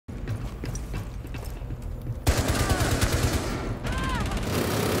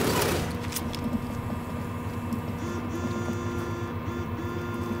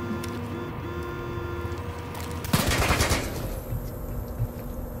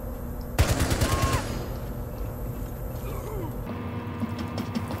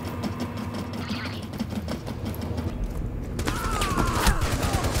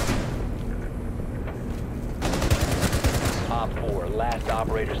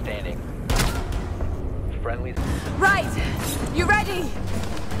standing. Friendlies. Right! You ready?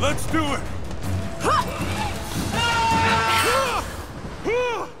 Let's do it!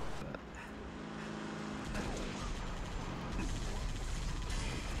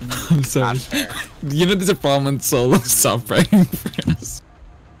 I'm sorry. You know there's a problem with solo. Stop fragging first.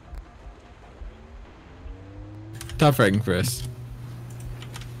 Stop fragging first.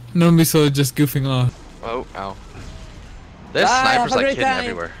 No, me solo just goofing off. Oh, ow. There's snipers like hidden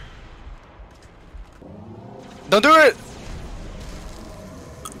everywhere. Don't do it!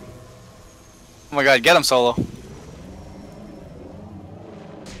 Oh my god, get him, Solo.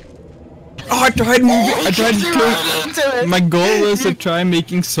 Oh, I tried moving. I tried to. My goal was to try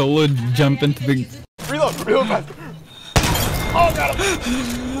making Solo jump into the. Reload faster! Oh, got him!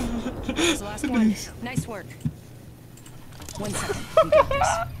 That's the last one. Nice work. 1 second. We got this.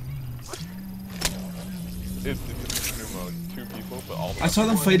 It's new mode. 2 people, but all. I saw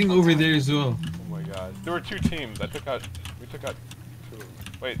them fighting over there as well. Oh my god. There were 2 teams. We took out 2.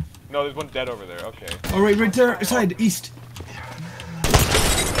 Wait, no, there's one dead over there. Okay. All right, right there, side east.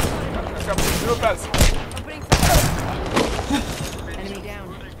 Real fast. Opening fire. Enemy down.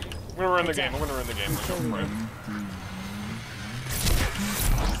 I'm gonna run the game. Let's go for it.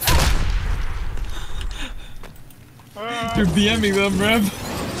 You're BMing them, Rev.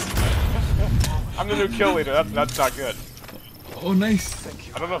 I'm the new kill leader. That's not good. Oh, nice.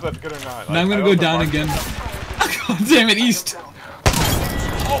 I don't know if that's good or not. Now I'm gonna go down again. God damn it, east.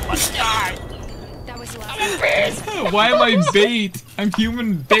 Oh my god! That was the last one. Why am I bait? I'm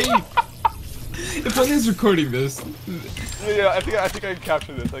human bait. If I was recording this. Yeah, I think I can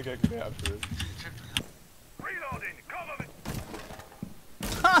capture this. I think I can capture this. Reloading, cover me.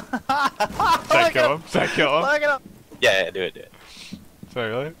 Should I kill him? Look it up. Yeah, do it. Sorry,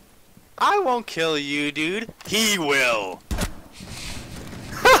 really? I won't kill you, dude. He will.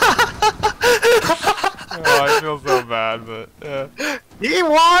 Oh, I feel so bad, but yeah. He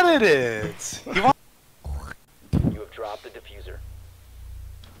wanted it. You have dropped the diffuser.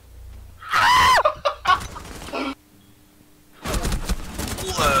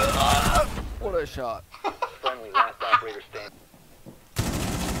 What a shot. Friendly, last operator standing.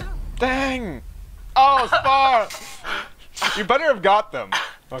 Dang! Oh, Spar! You better have got them.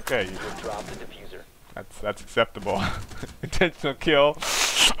 Okay, you have dropped the diffuser. That's acceptable. Intentional kill.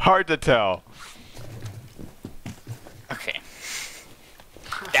 Hard to tell. Okay.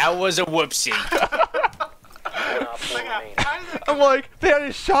 That was a whoopsie. I'm like, they had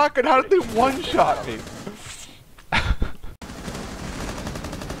a shotgun. How did they one-shot me?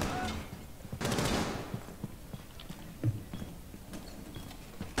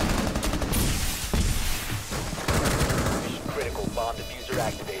 Critical bomb diffuser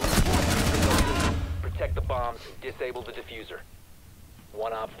activated. Protect the bombs and disable the diffuser.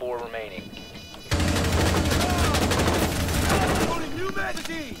 1 op 4 remaining. New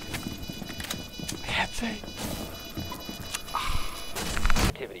magazine. I can't say.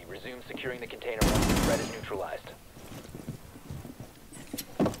 Activity. Resume securing the container once the threat is neutralized.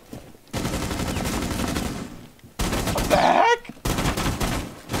 What the heck?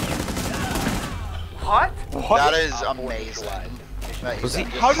 What? That is amazing.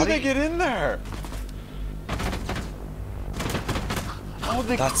 How did they get in there? Oh,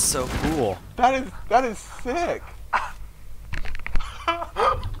 That's so cool. that is sick.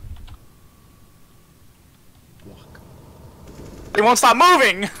 He won't stop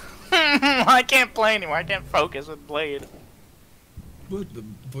moving! I can't play anymore. I can't focus with Blade. But the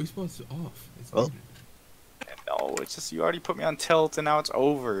voice bot's off. It's Well. No, it's just you already put me on tilt and now it's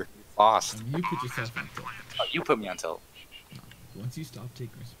over. You lost. you put yourself on tilt. Oh, you put me on tilt. Once you stop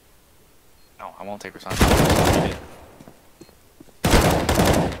taking risks. No, I won't take responsibility.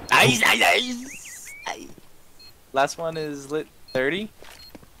 Nice. Last one is lit 30.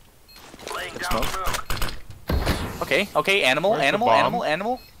 Okay, animal.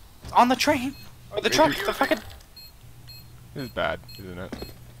 On the train. Or the truck. The fucking. This is bad, isn't it?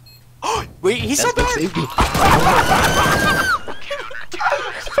 Wait, he's so bad!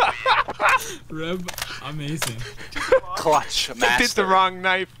 Reb, amazing. Clutch, I master. did the wrong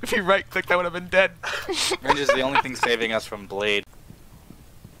knife. If he right-clicked, I would have been dead. Range is the only thing saving us from Blade.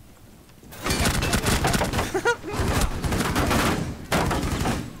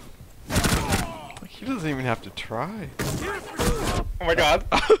 He doesn't even have to try. Oh my god.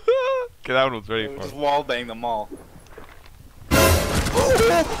 Okay, that one was ready for Just him. wallbang them all.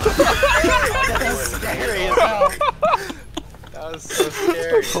 That was scary as hell. That was so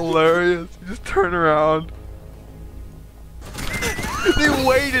scary. Hilarious. You just turn around. They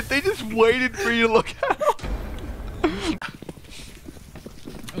waited. They just waited for you to look at them.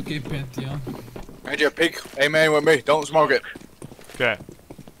 Okay, Pantheon. Right here, peek. Amen with me. Don't smoke it. Okay.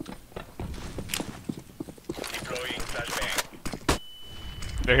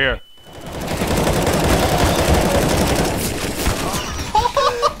 They're here.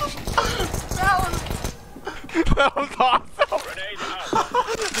 That was awesome.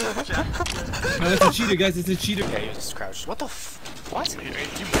 No, it's a cheater, guys. It's a cheater. Yeah, you just crouched. What the what? You bit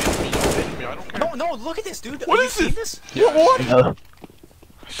me. I don't care. No, no, look at this, dude. What Have is you seen this? this? What? No.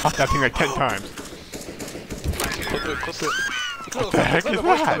 Shot that thing like 10 times. Clip it, clip it. What the heck is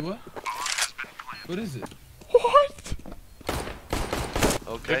that? What? What is it? What?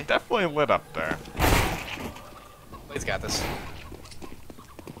 Okay. It's definitely lit up there. Blade's got this.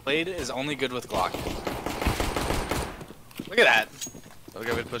 Blade is only good with Glock. Look at that.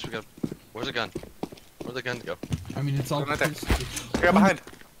 Okay, wait, push, we go. Where's the gun? Where'd the gun go? I mean, it's all. Right there. I got behind.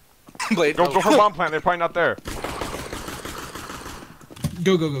 Blade. Go for bomb plant. They're probably not there.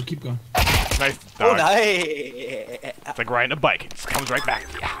 Go, go, go. Keep going. Nice Oh, dog. nice. It's like riding a bike. It just comes right back.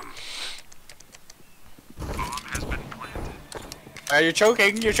 Yeah. You're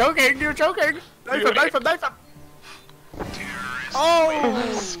choking. You're choking. You're choking. Knife him. Knife him. Knife him.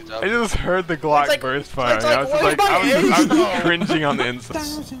 Oh! Good job. I just heard the Glock like- burst fire. it's And I was like, just like, where's my I was ace? cringing on the inside.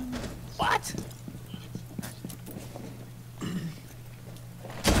 What?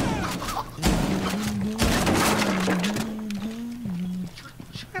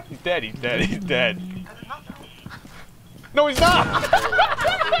 He's dead. He's dead. He's dead. No, he's not. You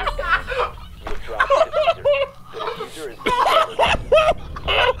have dropped the diffuser. The diffuser is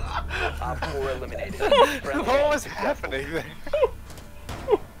Op 4 eliminated. Friendly What was mission happening there?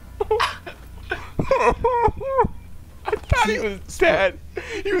 I thought he was dead.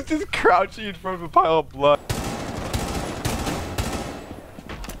 He was just crouching in front of a pile of blood.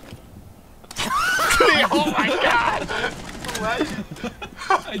 Oh my god!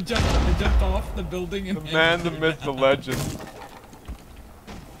 I jumped off the building and. The man, the myth, the legend.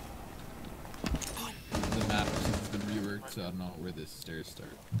 The map has been reworked, so I don't know where the stairs start.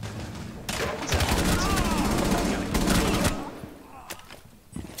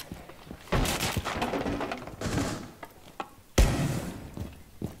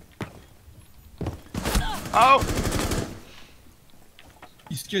 Oh!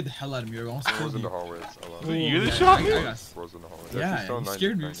 You scared the hell out of me. I almost I was killed in the you. hallways. Was it you that shot me? I I got- Was in the hallways. Yeah, you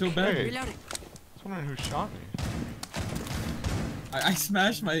scared me so bad. Hey. Reloading. I was wondering who shot me. I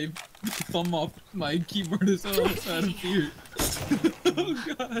smashed my thumb off my keyboard as well out of fear.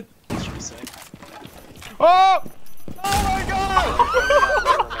 Oh god. Oh!